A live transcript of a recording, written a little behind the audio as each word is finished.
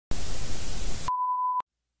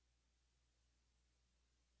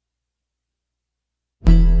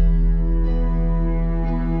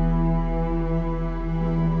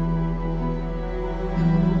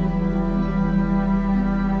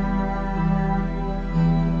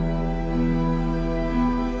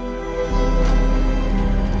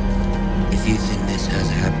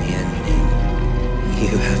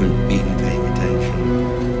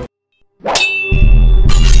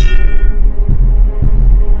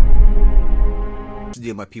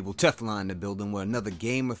deal, my people? Teflon in the building with another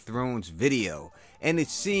Game of Thrones video. And it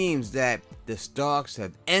seems that the Starks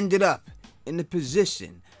have ended up in the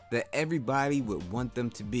position that everybody would want them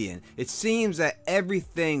to be in. It seems that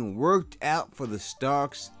everything worked out for the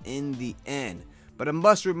Starks in the end. But I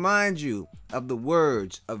must remind you of the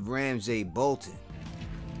words of Ramsay Bolton.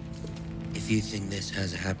 If you think this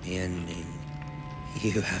has a happy ending,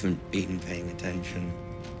 you haven't been paying attention.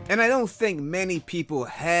 And I don't think many people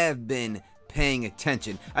have been paying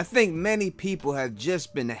attention. I think many people have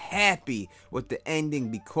just been happy with the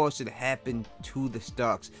ending because it happened to the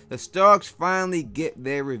Starks. The Starks finally get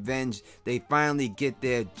their revenge. They finally get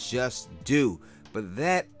their just due. But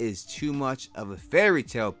that is too much of a fairy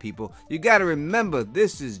tale, people. You gotta remember,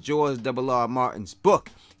 this is George R.R. Martin's book.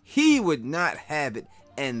 He would not have it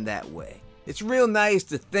end that way. It's real nice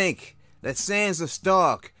to think that Sansa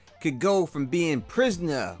Stark could go from being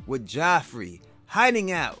prisoner with Joffrey,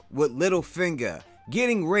 hiding out with Littlefinger,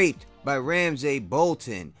 getting raped by Ramsay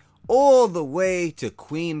Bolton, all the way to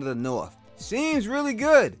Queen of the North. Seems really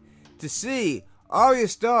good to see Arya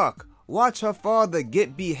Stark watch her father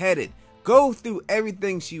get beheaded, go through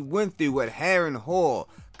everything she went through at Harrenhal,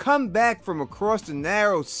 come back from across the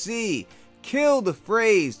narrow sea, kill the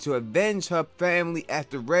Freys to avenge her family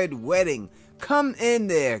at the Red Wedding, come in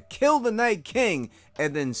there, kill the Night King,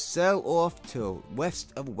 and then sail off to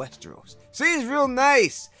west of Westeros. Seems real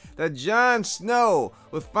nice that Jon Snow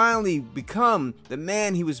would finally become the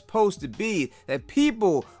man he was supposed to be, that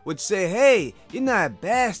people would say, hey, you're not a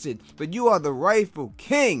bastard, but you are the rightful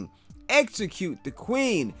king. Execute the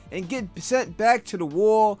queen and get sent back to the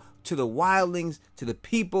wall, to the wildlings, to the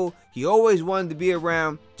people he always wanted to be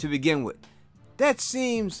around to begin with. That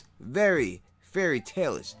seems very fairy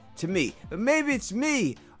tale-ish to me, but maybe it's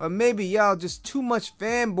me, or maybe y'all just too much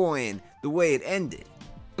fanboying the way it ended.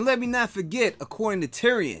 And let me not forget, according to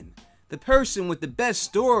Tyrion, the person with the best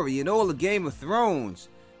story in all of Game of Thrones,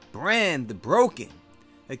 Bran the Broken,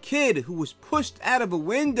 a kid who was pushed out of a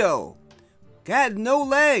window, got no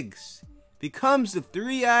legs, becomes the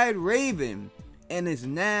three-eyed raven, and is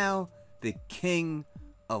now the king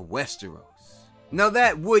of Westeros. Now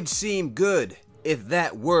that would seem good if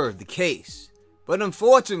that were the case. But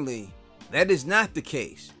unfortunately, that is not the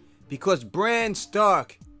case, because Bran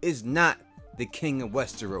Stark is not the king of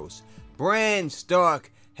Westeros. Bran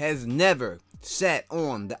Stark has never sat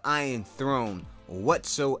on the Iron Throne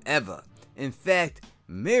whatsoever. In fact,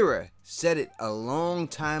 Mira said it a long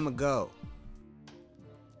time ago.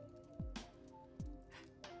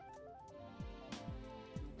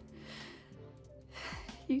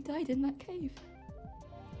 You died in that cave.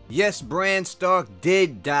 Yes, Bran Stark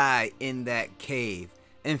did die in that cave.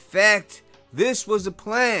 In fact, this was a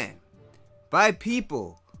plan by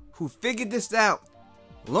people who figured this out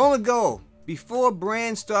long ago, before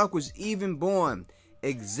Bran Stark was even born,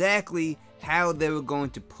 exactly how they were going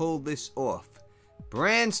to pull this off.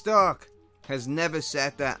 Bran Stark has never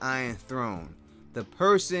sat that Iron Throne. The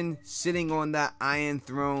person sitting on that Iron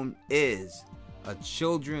Throne is a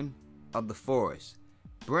Children of the Forest.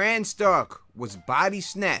 Bran Stark was body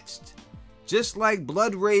snatched, just like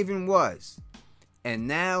Bloodraven was. And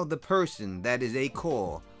now the person that is they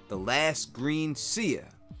call the last Green Seer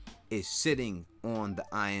is sitting on the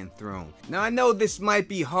Iron Throne. Now I know this might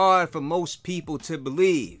be hard for most people to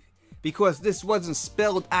believe, because this wasn't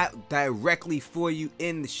spelled out directly for you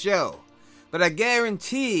in the show. But I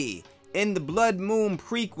guarantee in the Blood Moon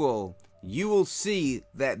prequel, you will see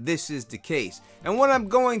that this is the case. And what I'm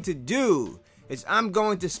going to do is I'm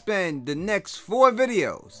going to spend the next 4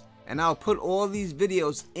 videos, and I'll put all these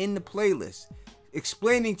videos in the playlist,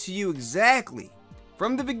 explaining to you exactly,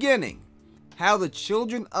 from the beginning, how the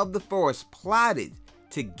Children of the Forest plotted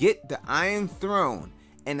to get the Iron Throne,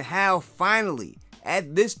 and how finally,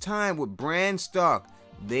 at this time with Bran Stark,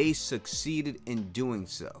 they succeeded in doing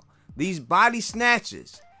so. These body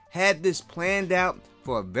snatchers had this planned out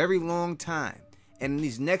for a very long time, and in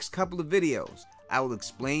these next couple of videos, I will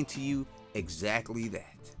explain to you exactly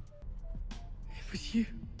that. It was you.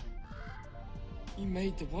 You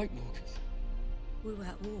made the White Walkers. We were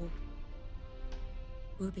at war.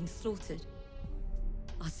 We were being slaughtered.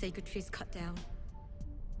 Our sacred trees cut down.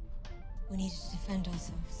 We needed to defend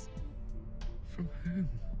ourselves. From whom?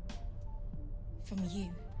 From you.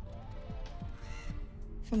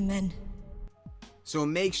 From men. So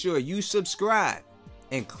make sure you subscribe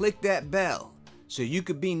and click that bell so you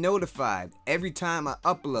could be notified every time I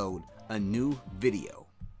upload a new video.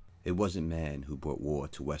 It wasn't man who brought war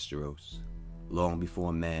to Westeros. Long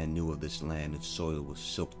before man knew of this land, its soil was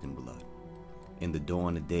soaked in blood. In the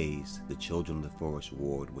dawn of days, the Children of the Forest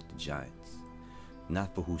warred with the giants,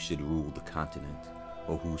 not for who should rule the continent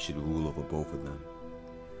or who should rule over both of them,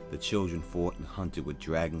 The children fought and hunted with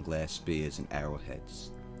dragon-glass spears and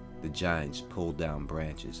arrowheads. The giants pulled down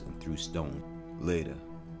branches and threw stones. Later,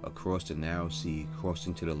 across the narrow sea,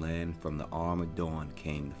 crossing to the land from the arm of dawn,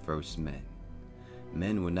 came the first men.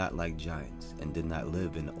 Men were not like giants and did not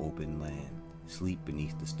live in the open land, sleep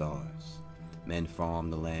beneath the stars. Men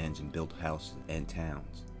farmed the lands and built houses and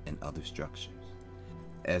towns and other structures.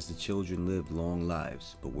 As the children lived long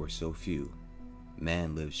lives but were so few,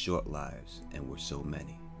 man lived short lives and were so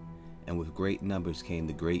many. And with great numbers came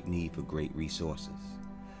the great need for great resources.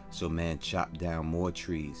 So man chopped down more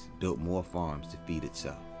trees, built more farms to feed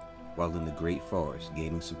itself. While in the great forest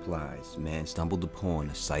gaining supplies, man stumbled upon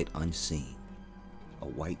a sight unseen. A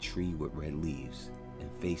white tree with red leaves and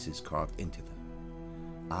faces carved into them.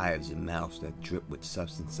 Eyes and mouths that dripped with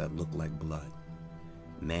substance that looked like blood.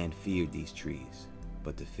 Man feared these trees,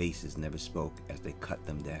 but the faces never spoke as they cut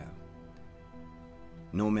them down.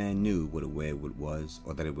 No man knew what a weirwood was,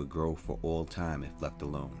 or that it would grow for all time if left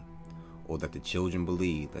alone, or that the children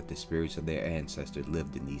believed that the spirits of their ancestors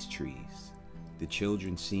lived in these trees. The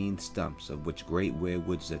children seen stumps of which great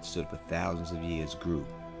weirwoods that stood for thousands of years grew,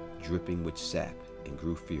 dripping with sap, and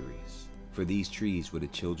grew furious. For these trees were the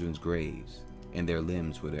children's graves, and their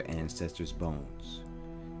limbs were their ancestors' bones.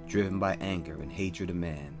 Driven by anger and hatred of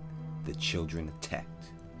man, the children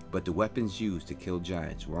attacked. But the weapons used to kill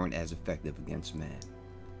giants weren't as effective against man.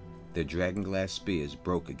 Their dragonglass spears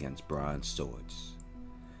broke against bronze swords.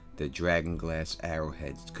 Their dragonglass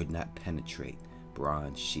arrowheads could not penetrate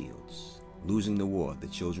bronze shields. Losing the war, the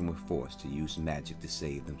children were forced to use magic to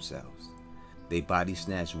save themselves. They body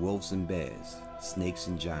snatched wolves and bears, snakes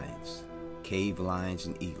and giants, cave lions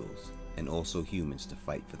and eagles, and also humans to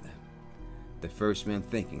fight for them. The first men,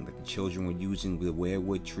 thinking that the children were using the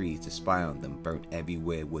weirwood trees to spy on them, burnt every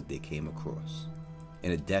weirwood they came across.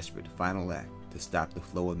 In a desperate final act to stop the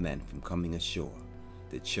flow of men from coming ashore,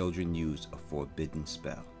 the children used a forbidden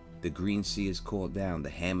spell. The green seers called down the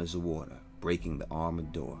hammers of water, breaking the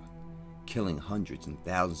armored door, killing hundreds and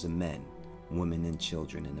thousands of men, women and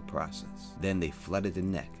children in the process. Then they flooded the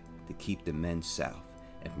neck to keep the men south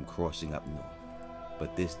and from crossing up north.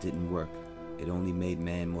 But this didn't work. It only made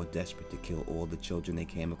man more desperate to kill all the children they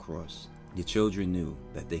came across. The children knew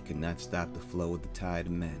that they could not stop the flow of the tide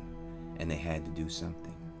of men, and they had to do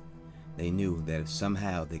something. They knew that if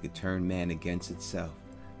somehow they could turn man against itself,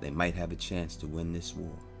 they might have a chance to win this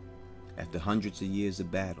war. After hundreds of years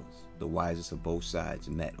of battles, the wisest of both sides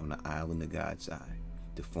met on the island of God's Eye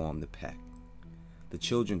to form the pact. The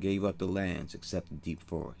children gave up the lands except the deep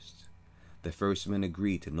forests. The first men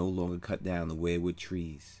agreed to no longer cut down the weirwood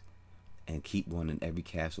trees and keep one in every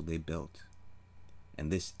castle they built.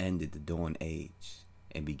 And this ended the Dawn Age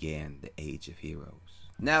and began the Age of Heroes.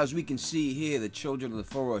 Now, as we can see here, the children of the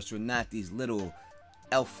forest were not these little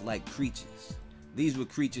elf-like creatures. These were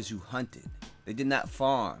creatures who hunted. They did not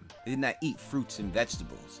farm. They did not eat fruits and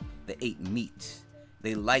vegetables. They ate meat.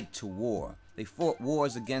 They liked to war. They fought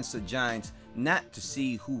wars against the giants, not to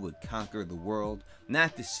see who would conquer the world,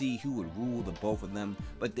 not to see who would rule the both of them,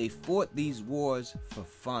 but they fought these wars for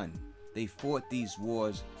fun. They fought these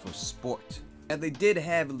wars for sport. And they did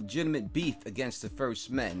have legitimate beef against the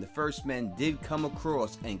first men. The first men did come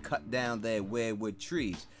across and cut down their weirwood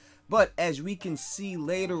trees. But as we can see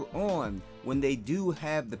later on, when they do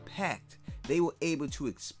have the pact, they were able to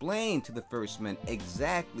explain to the first men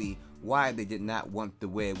exactly why they did not want the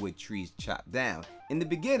weirwood trees chopped down. In the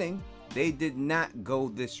beginning, they did not go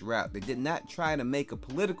this route. They did not try to make a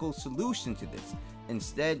political solution to this.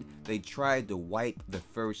 Instead, they tried to wipe the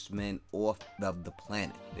first men off of the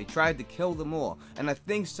planet. They tried to kill them all. And I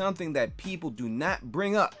think something that people do not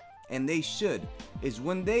bring up, and they should, is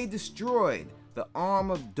when they destroyed the Arm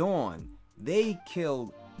of Dawn, they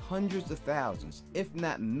killed hundreds of thousands, if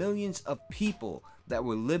not millions of people that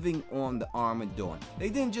were living on the Arm of Dawn. They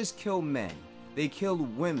didn't just kill men, they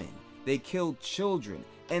killed women, they killed children,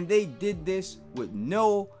 and they did this with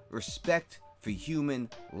no respect for human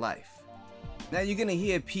life. Now you're gonna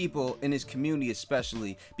hear people in this community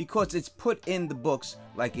especially, because it's put in the books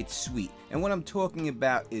like it's sweet. And what I'm talking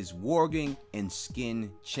about is warging and skin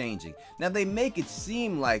changing. Now they make it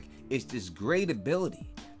seem like it's this great ability.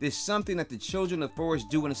 There's something that the children of the forest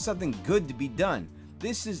do and it's something good to be done.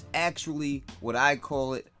 This is actually what I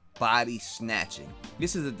call it body snatching.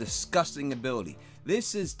 This is a disgusting ability.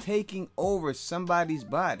 This is taking over somebody's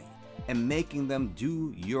body and making them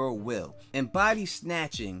do your will. And body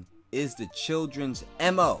snatching is the children's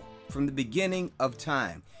MO from the beginning of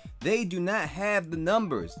time. They do not have the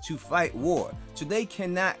numbers to fight war, so they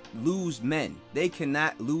cannot lose men. They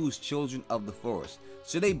cannot lose children of the forest.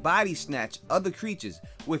 So they body snatch other creatures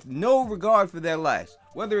with no regard for their lives.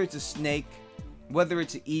 Whether it's a snake, Whether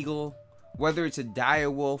it's an eagle, whether it's a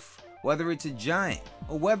dire wolf, whether it's a giant,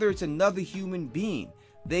 or whether it's another human being,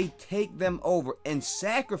 they take them over and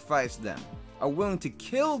sacrifice them, are willing to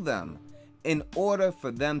kill them in order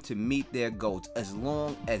for them to meet their goals, as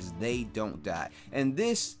long as they don't die. And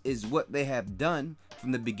this is what they have done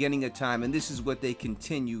from the beginning of time, and this is what they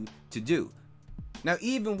continue to do. Now,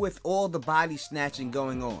 even with all the body snatching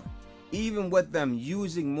going on, even with them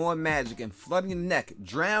using more magic and flooding the neck,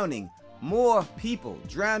 drowning more people,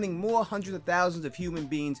 drowning more hundreds of thousands of human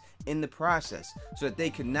beings in the process so that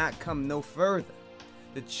they could not come no further,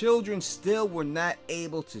 the children still were not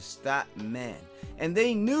able to stop man. And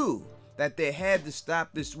they knew that they had to stop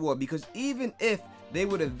this war, because even if they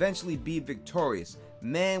would eventually be victorious,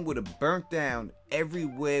 man would have burnt down every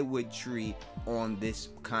weirwood tree on this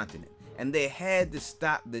continent. And they had to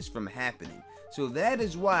stop this from happening. So that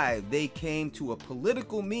is why they came to a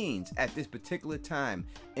political means at this particular time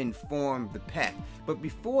and formed the pact. But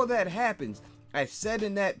before that happens, I said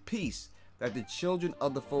in that piece that the children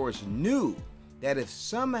of the forest knew that if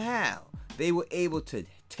somehow they were able to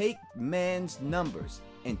take man's numbers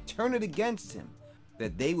and turn it against him,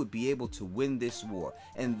 that they would be able to win this war.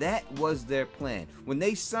 And that was their plan. When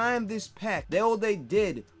they signed this pact, all they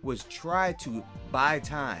did was try to buy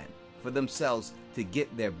time for themselves to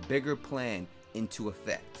get their bigger plan into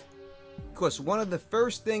effect. Of course, one of the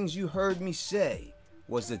first things you heard me say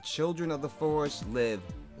was the children of the forest live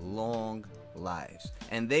long lives.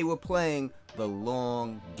 And they were playing the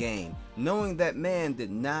long game, knowing that man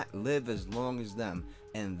did not live as long as them.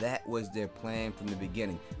 And that was their plan from the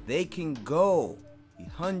beginning. They can go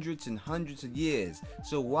hundreds and hundreds of years.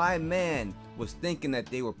 So why man was thinking that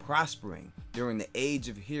they were prospering during the age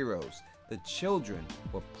of heroes, the children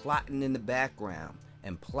were plotting in the background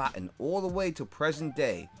and plotting all the way to present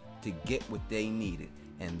day to get what they needed.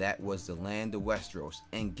 And that was the land of Westeros,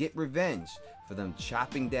 and get revenge for them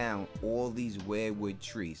chopping down all these weirwood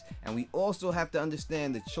trees. And we also have to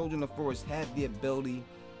understand the children of forest have the ability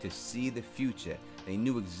to see the future. They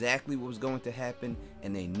knew exactly what was going to happen,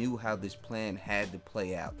 and they knew how this plan had to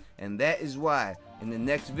play out. And that is why in the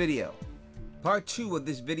next video, part 2 of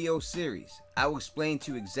this video series, I will explain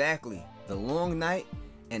to you exactly the Long Night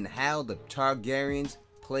and how the Targaryens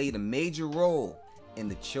played a major role in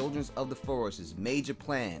the Children of the Forest's major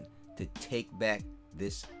plan to take back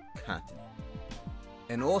this continent.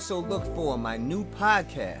 And also look for my new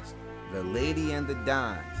podcast, The Lady and the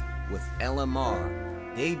Don, with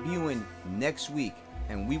LMR, debuting next week,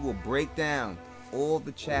 and we will break down all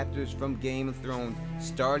the chapters from Game of Thrones,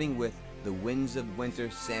 starting with the Winds of Winter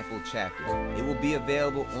sample chapters. It will be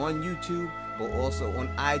available on YouTube, but also on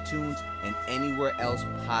iTunes and anywhere else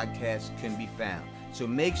podcasts can be found. So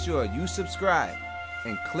make sure you subscribe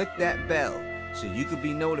and click that bell so you can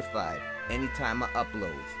be notified anytime I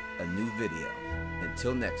upload a new video.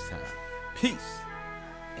 Until next time, peace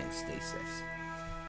and stay sexy.